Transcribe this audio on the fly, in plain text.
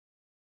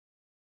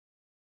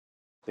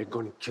They're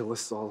gonna kill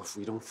us all if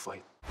we don't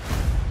fight.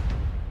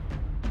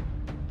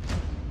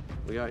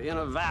 We are in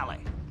a valley,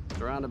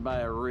 surrounded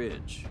by a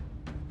ridge.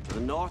 To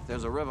the north,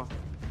 there's a river.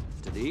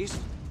 To the east,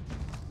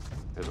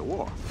 there's a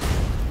war.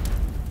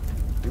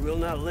 You will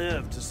not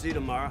live to see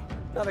tomorrow.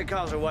 Not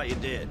because of what you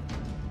did,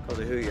 because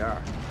of who you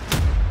are.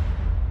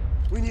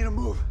 We need to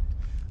move.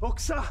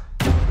 Oksa!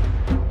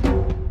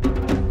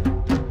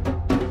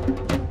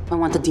 I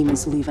want the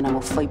demons to leave and I will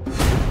fight.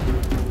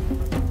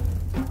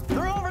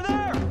 They're over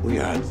there! We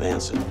are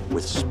advancing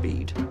with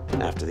speed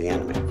after the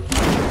enemy.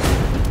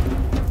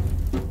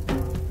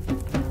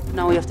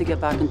 Now we have to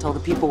get back and tell the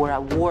people we're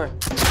at war.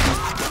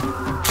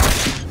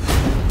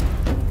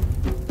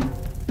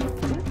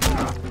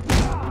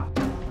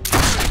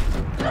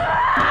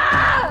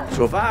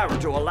 So if I were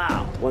to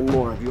allow one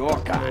more of your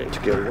kind to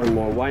kill one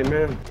more white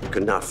man, you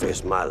could not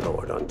face my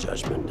lord on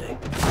Judgment Day.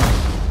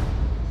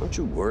 Aren't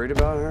you worried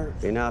about her?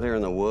 Being out here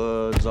in the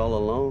woods all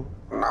alone?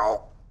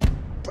 No,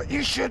 but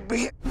you should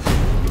be.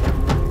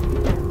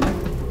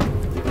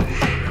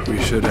 We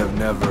should have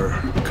never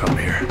come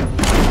here.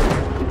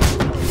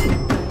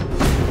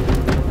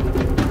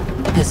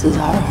 This is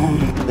our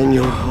home. Then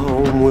your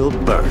home will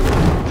burn.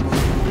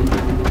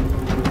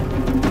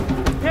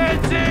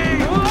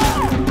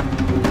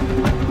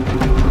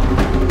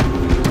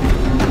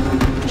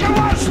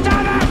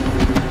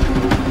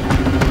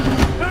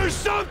 There's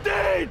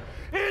something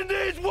in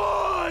these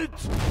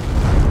woods!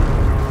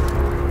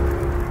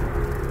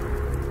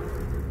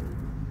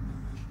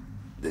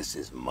 This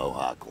is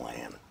Mohawk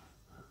land.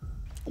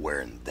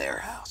 We're in their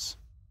house.